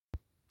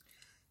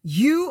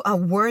You are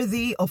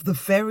worthy of the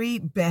very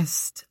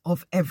best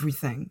of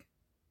everything.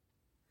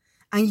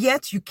 And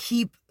yet you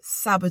keep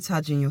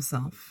sabotaging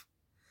yourself.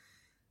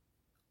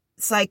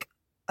 It's like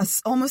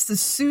almost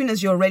as soon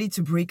as you're ready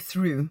to break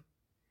through,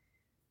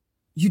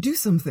 you do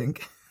something.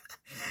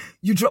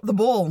 You drop the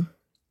ball.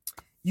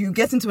 You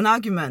get into an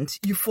argument.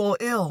 You fall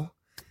ill.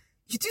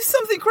 You do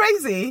something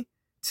crazy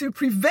to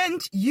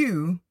prevent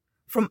you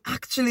from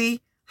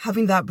actually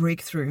having that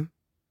breakthrough.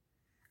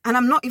 And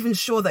I'm not even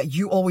sure that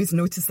you always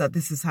notice that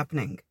this is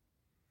happening.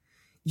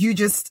 You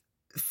just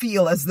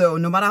feel as though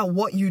no matter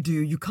what you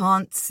do, you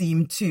can't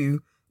seem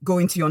to go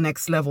into your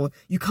next level.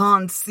 You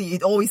can't see,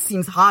 it always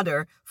seems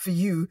harder for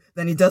you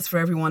than it does for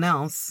everyone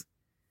else.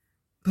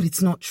 But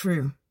it's not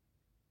true.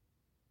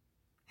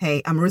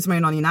 Hey, I'm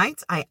Rosemary Noni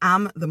Knight. I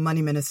am the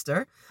Money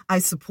Minister. I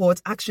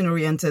support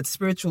action-oriented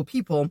spiritual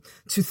people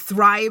to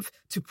thrive,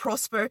 to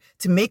prosper,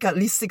 to make at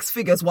least 6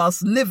 figures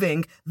whilst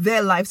living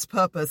their life's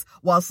purpose,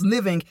 whilst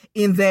living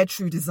in their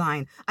true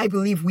design. I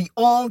believe we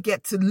all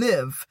get to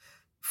live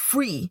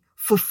free,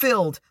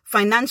 fulfilled,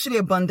 financially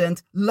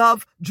abundant,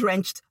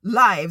 love-drenched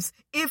lives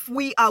if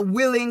we are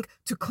willing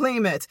to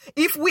claim it.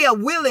 If we are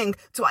willing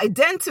to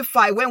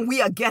identify when we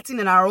are getting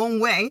in our own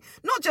way,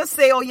 not just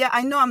say, oh yeah,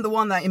 I know I'm the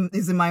one that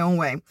is in my own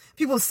way.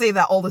 People say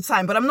that all the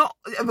time, but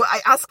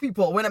I ask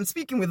people when I'm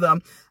speaking with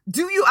them,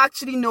 do you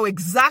actually know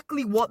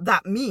exactly what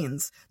that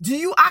means? Do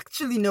you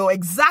actually know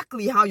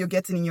exactly how you're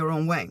getting in your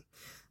own way?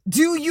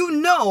 Do you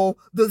know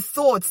the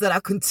thoughts that are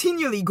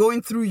continually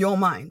going through your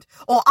mind?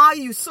 Or are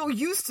you so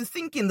used to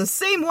thinking the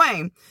same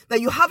way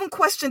that you haven't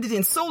questioned it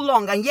in so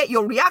long, and yet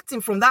you're reacting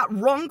from that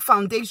wrong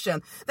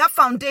foundation, that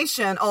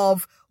foundation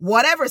of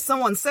whatever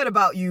someone said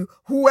about you,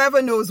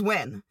 whoever knows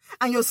when,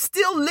 and you're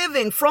still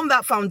living from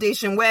that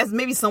foundation where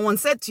maybe someone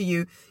said to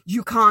you,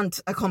 you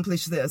can't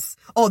accomplish this,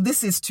 or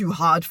this is too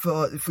hard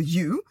for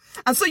you.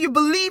 And so you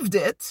believed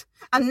it.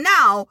 And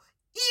now,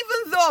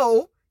 even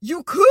though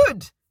you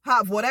could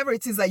have whatever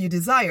it is that you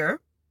desire,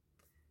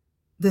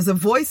 there's a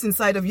voice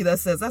inside of you that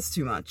says, that's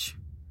too much.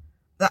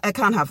 That I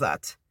can't have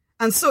that.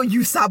 And so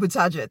you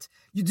sabotage it.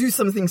 You do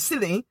something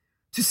silly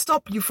to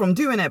stop you from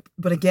doing it.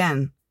 But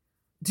again,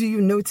 do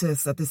you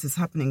notice that this is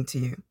happening to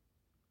you?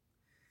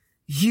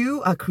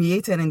 You are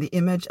created in the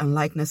image and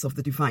likeness of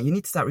the divine. You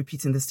need to start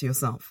repeating this to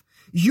yourself.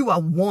 You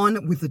are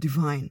one with the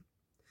divine.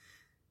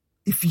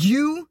 If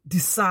you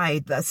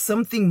decide that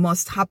something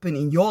must happen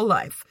in your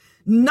life,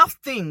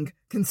 nothing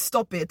can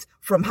stop it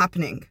from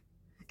happening,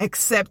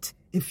 except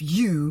if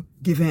you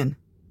give in.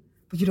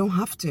 But you don't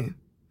have to.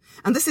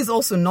 And this is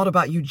also not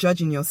about you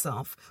judging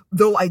yourself,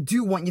 though I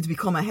do want you to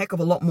become a heck of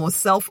a lot more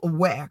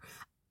self-aware,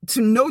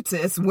 to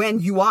notice when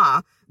you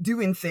are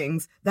doing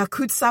things that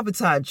could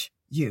sabotage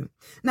you.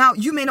 Now,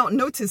 you may not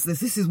notice this.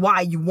 This is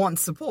why you want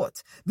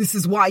support. This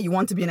is why you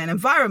want to be in an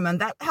environment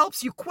that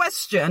helps you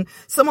question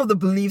some of the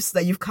beliefs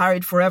that you've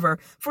carried forever.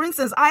 For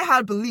instance, I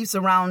had beliefs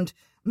around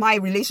my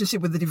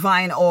relationship with the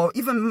divine, or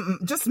even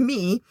just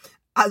me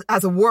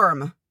as a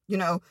worm,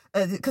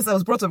 because I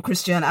was brought up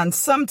Christian, and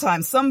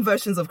sometimes some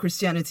versions of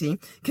Christianity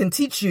can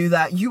teach you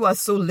that you are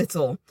so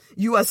little,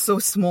 you are so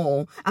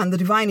small, and the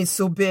divine is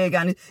so big,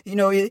 and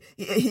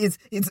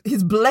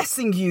he's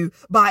blessing you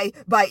by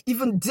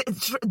even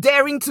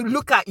daring to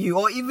look at you,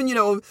 or even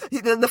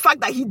the fact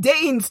that he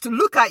deigns to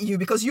look at you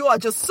because you are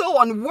just so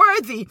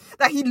unworthy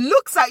that he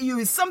looks at you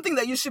is something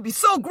that you should be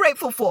so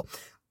grateful for.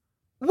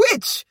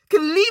 Which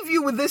can leave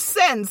you with this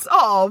sense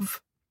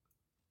of,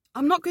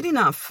 I'm not good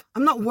enough.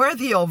 I'm not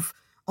worthy of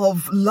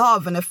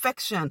love and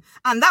affection.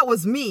 And that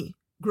was me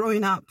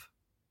growing up.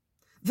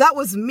 That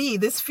was me,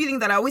 this feeling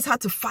that I always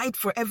had to fight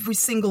for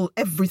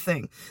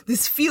everything.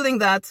 This feeling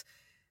that,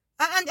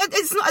 and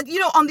it's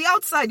not, on the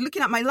outside,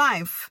 looking at my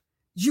life,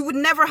 you would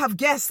never have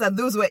guessed that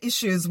those were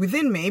issues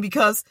within me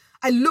because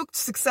I looked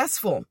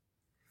successful,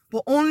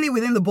 but only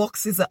within the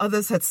boxes that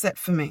others had set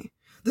for me.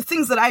 The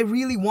things that I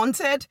really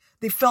wanted,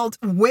 they felt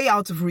way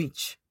out of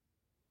reach.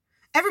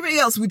 Everybody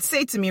else would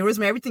say to me,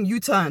 Rosemary, everything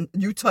you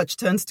touch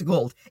turns to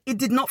gold. It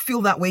did not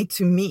feel that way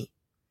to me.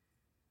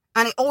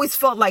 And it always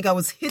felt like I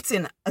was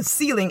hitting a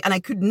ceiling and I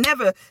could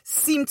never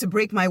seem to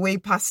break my way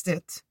past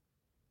it.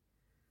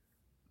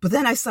 But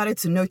then I started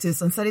to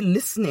notice and started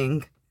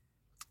listening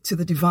to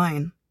the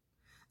divine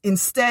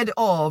instead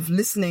of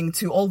listening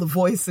to all the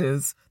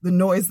voices, the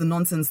noise, the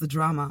nonsense, the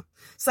drama.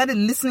 Started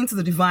listening to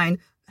the divine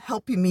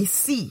helping me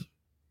see,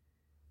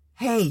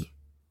 hey,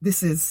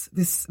 this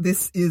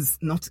is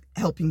not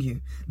helping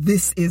you.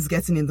 This is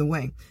getting in the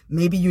way.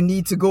 Maybe you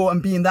need to go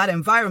and be in that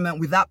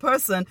environment with that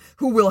person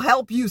who will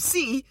help you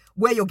see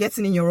where you're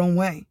getting in your own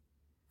way.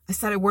 I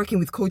started working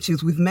with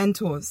coaches, with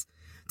mentors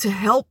to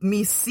help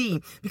me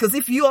see. Because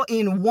if you're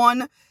in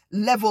one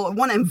level,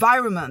 one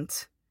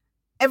environment,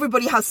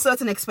 everybody has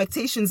certain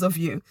expectations of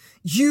you.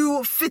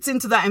 You fit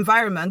into that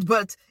environment,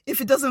 but if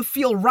it doesn't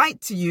feel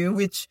right to you,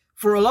 which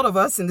for a lot of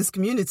us in this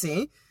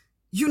community,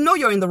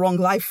 you're in the wrong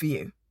life for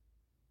you.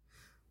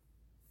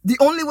 The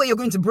only way you're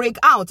going to break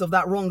out of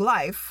that wrong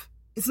life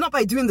is not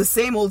by doing the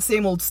same old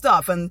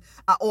stuff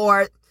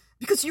or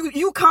because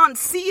you can't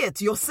see it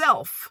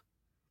yourself.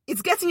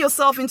 It's getting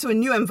yourself into a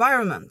new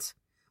environment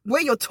where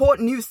you're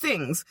taught new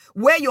things,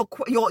 where your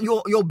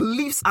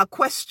beliefs are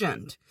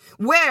questioned,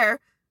 where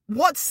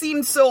what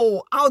seemed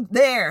so out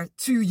there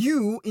to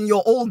you in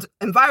your old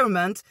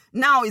environment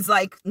now is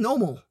like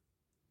normal.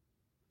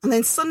 And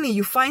then suddenly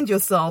you find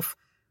yourself,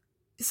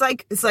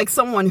 it's like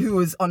someone who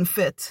is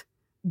unfit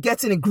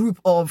getting a group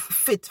of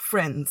fit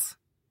friends.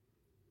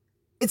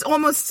 It's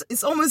almost,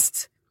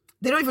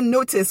 they don't even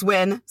notice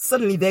when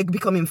suddenly they're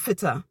becoming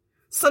fitter.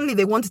 Suddenly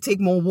they want to take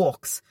more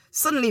walks.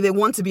 Suddenly they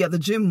want to be at the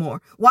gym more.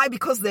 Why?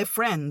 Because their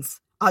friends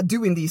are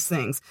doing these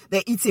things.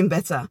 They're eating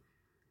better.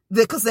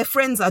 Because their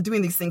friends are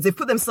doing these things. They've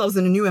put themselves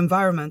in a new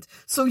environment.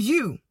 So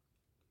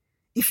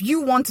if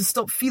you want to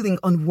stop feeling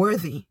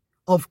unworthy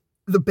of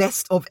the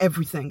best of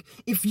everything,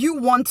 if you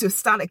want to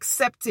start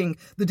accepting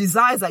the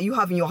desires that you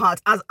have in your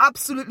heart as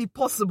absolutely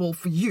possible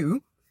for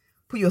you,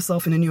 put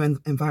yourself in a new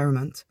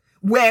environment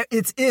where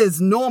it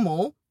is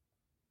normal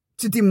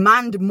to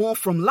demand more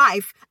from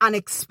life and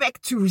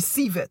expect to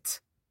receive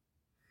it.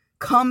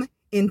 Come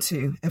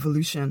into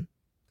evolution.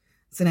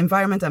 It's an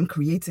environment I'm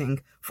creating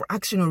for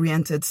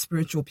action-oriented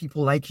spiritual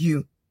people like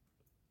you.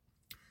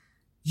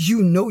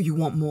 You know you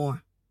want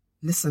more.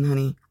 Listen,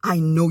 honey, I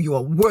know you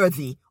are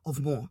worthy of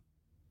more.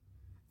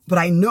 But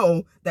I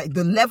know that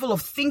the level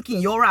of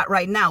thinking you're at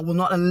right now will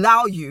not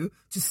allow you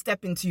to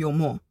step into your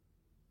more.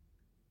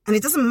 And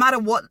it doesn't matter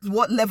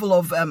what level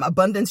of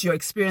abundance you're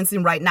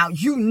experiencing right now.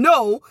 You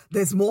know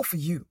there's more for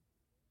you.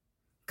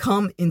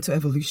 Come into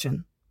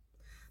evolution.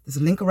 There's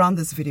a link around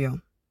this video.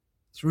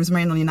 It's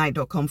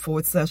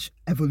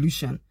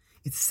rosemarynonlynight.com/evolution.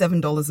 It's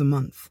 $7 a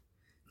month.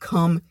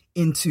 Come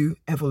into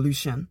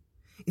evolution.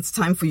 It's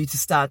time for you to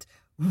start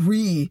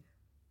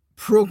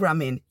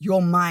reprogramming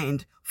your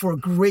mind for a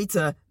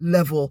greater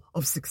level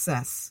of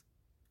success.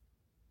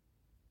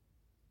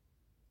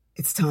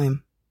 It's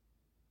time.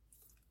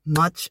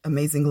 Much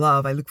amazing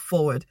love. I look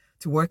forward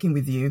to working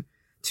with you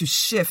to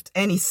shift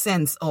any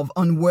sense of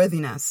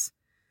unworthiness,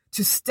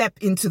 to step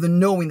into the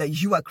knowing that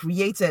you are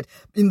created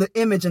in the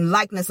image and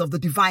likeness of the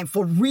divine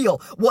for real.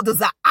 What does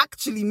that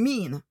actually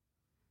mean?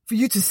 For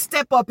you to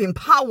step up in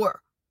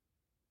power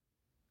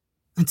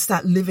and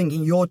start living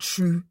in your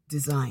true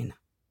design.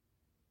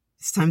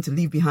 It's time to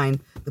leave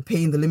behind the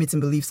pain, the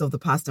limiting beliefs of the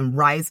past and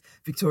rise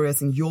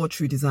victorious in your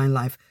true design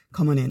life.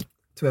 Come on in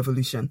to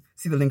evolution.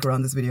 See the link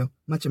around this video.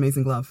 Much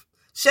amazing love.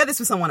 Share this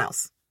with someone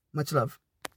else. Much love.